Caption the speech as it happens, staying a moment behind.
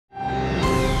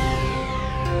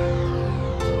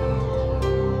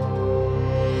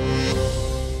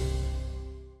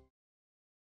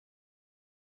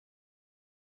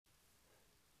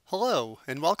Hello,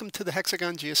 and welcome to the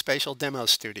Hexagon Geospatial Demo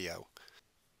Studio.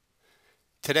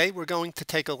 Today we're going to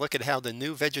take a look at how the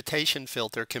new Vegetation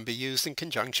Filter can be used in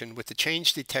conjunction with the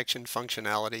change detection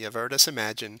functionality of ERDAS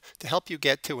Imagine to help you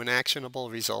get to an actionable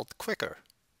result quicker.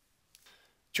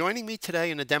 Joining me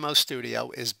today in the demo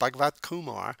studio is Bhagwat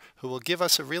Kumar, who will give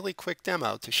us a really quick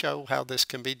demo to show how this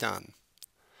can be done.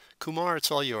 Kumar,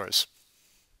 it's all yours.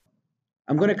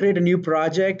 I'm going to create a new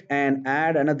project and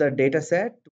add another data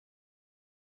set.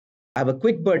 I have a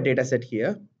quick bird data set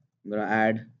here. I'm going to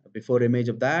add a before image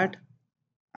of that,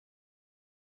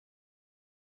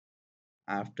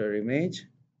 after image,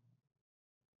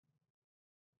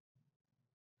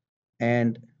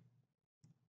 and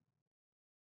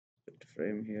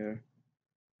frame here.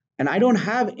 And I don't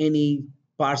have any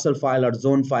parcel file or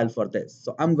zone file for this.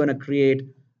 So I'm going to create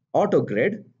auto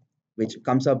grid, which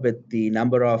comes up with the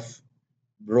number of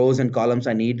rows and columns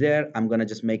I need there. I'm going to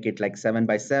just make it like 7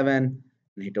 by 7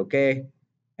 and hit OK.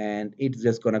 And it's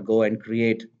just going to go and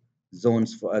create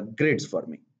zones for grids for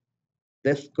me.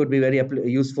 This could be very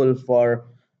useful for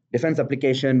defense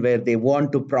application where they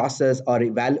want to process or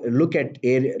look at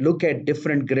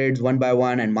different grids one by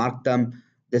one and mark them.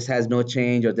 This has no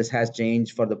change or this has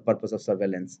changed for the purpose of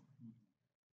surveillance.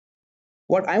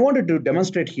 What I wanted to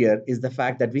demonstrate here is the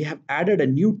fact that we have added a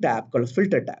new tab called a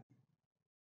filter tab.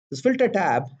 This filter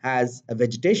tab has a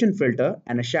vegetation filter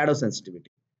and a shadow sensitivity.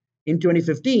 In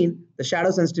 2015, the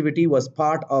shadow sensitivity was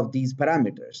part of these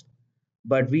parameters,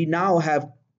 but we now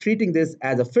have treating this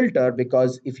as a filter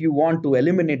because if you want to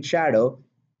eliminate shadow,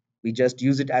 we just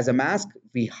use it as a mask.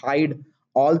 We hide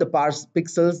all the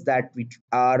pixels that we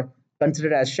are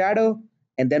considered as shadow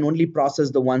and then only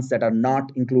process the ones that are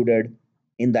not included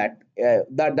in that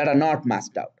are not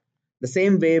masked out. The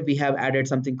same way we have added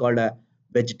something called a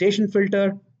vegetation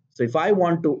filter. So if I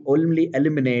want to only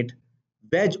eliminate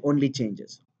veg only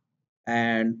changes,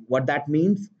 and what that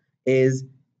means is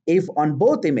if on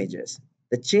both images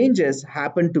the changes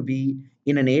happen to be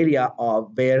in an area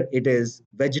of where it is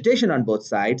vegetation on both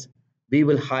sides, we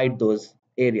will hide those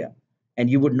area.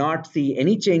 And you would not see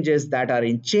any changes that are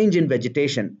in change in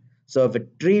vegetation. So if a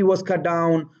tree was cut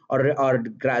down or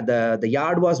the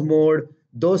yard was mowed,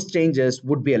 those changes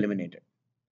would be eliminated.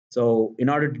 So in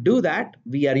order to do that,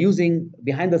 we are using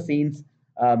behind the scenes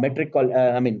metric called,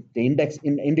 the index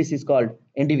is called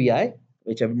NDVI,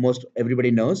 which most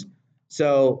everybody knows.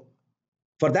 So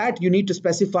for that, you need to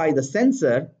specify the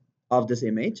sensor of this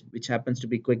image, which happens to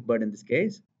be QuickBird in this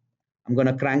case. I'm going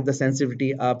to crank the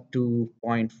sensitivity up to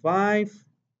 0.5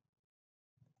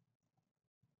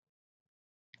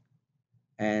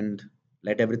 and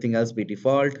let everything else be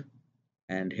default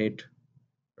and hit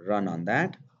run on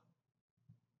that.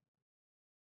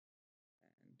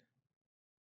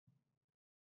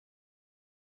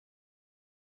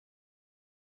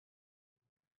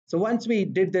 So once we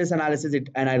did this analysis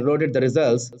and I loaded the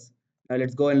results, now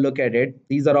let's go and look at it.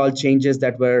 These are all changes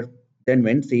that were then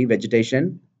went. See,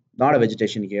 vegetation, not a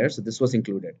vegetation here, so this was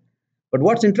included. But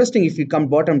what's interesting if you come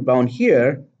bottom down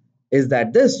here is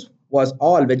that this was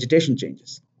all vegetation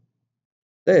changes.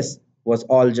 This was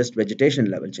all just vegetation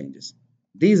level changes.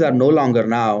 These are no longer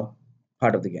now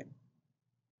part of the game.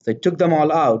 So I took them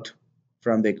all out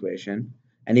from the equation.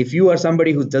 And if you are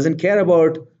somebody who doesn't care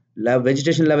about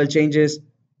vegetation level changes,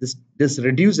 this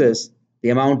reduces the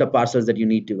amount of parcels that you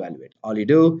need to evaluate. All you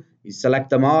do is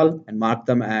select them all and mark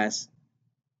them as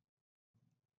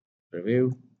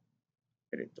review,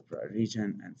 edit the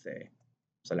region and say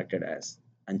selected as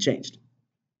unchanged.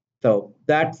 So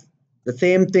that's the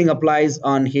same thing applies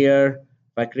on here.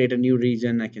 If I create a new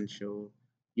region, I can show.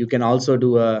 You can also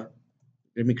do let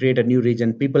me create a new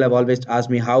region. People have always asked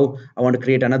me how I want to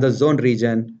create another zone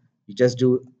region. You just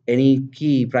do any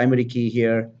key, primary key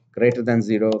here, greater than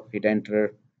 0, hit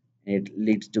enter, and it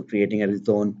leads to creating a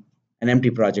zone, an empty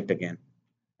project again.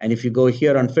 And if you go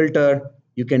here on filter,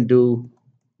 you can do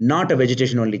not a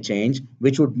vegetation only change,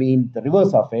 which would mean the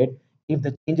reverse of it. If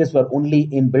the changes were only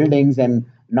in buildings and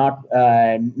not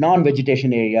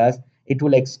non-vegetation areas, it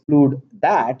will exclude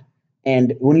that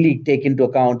and only take into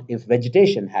account if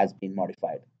vegetation has been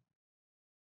modified.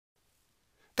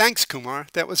 Thanks, Kumar.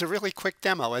 That was a really quick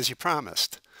demo, as you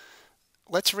promised.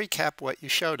 Let's recap what you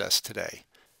showed us today.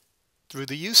 Through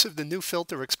the use of the new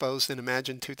filter exposed in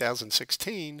Imagine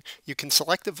 2016, you can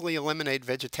selectively eliminate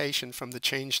vegetation from the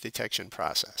change detection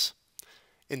process.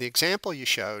 In the example you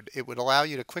showed, it would allow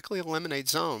you to quickly eliminate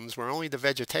zones where only the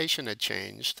vegetation had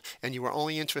changed and you were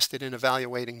only interested in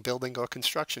evaluating building or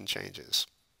construction changes.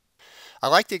 I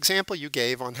like the example you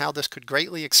gave on how this could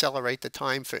greatly accelerate the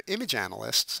time for image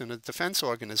analysts in a defense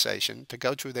organization to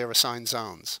go through their assigned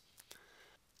zones.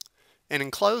 And in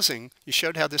closing, you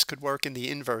showed how this could work in the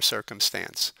inverse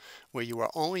circumstance, where you are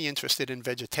only interested in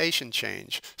vegetation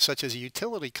change, such as a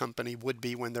utility company would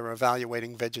be when they're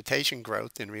evaluating vegetation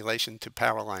growth in relation to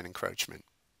power line encroachment.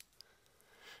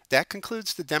 That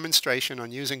concludes the demonstration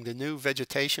on using the new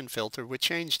vegetation filter with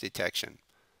change detection.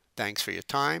 Thanks for your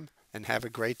time, and have a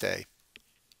great day.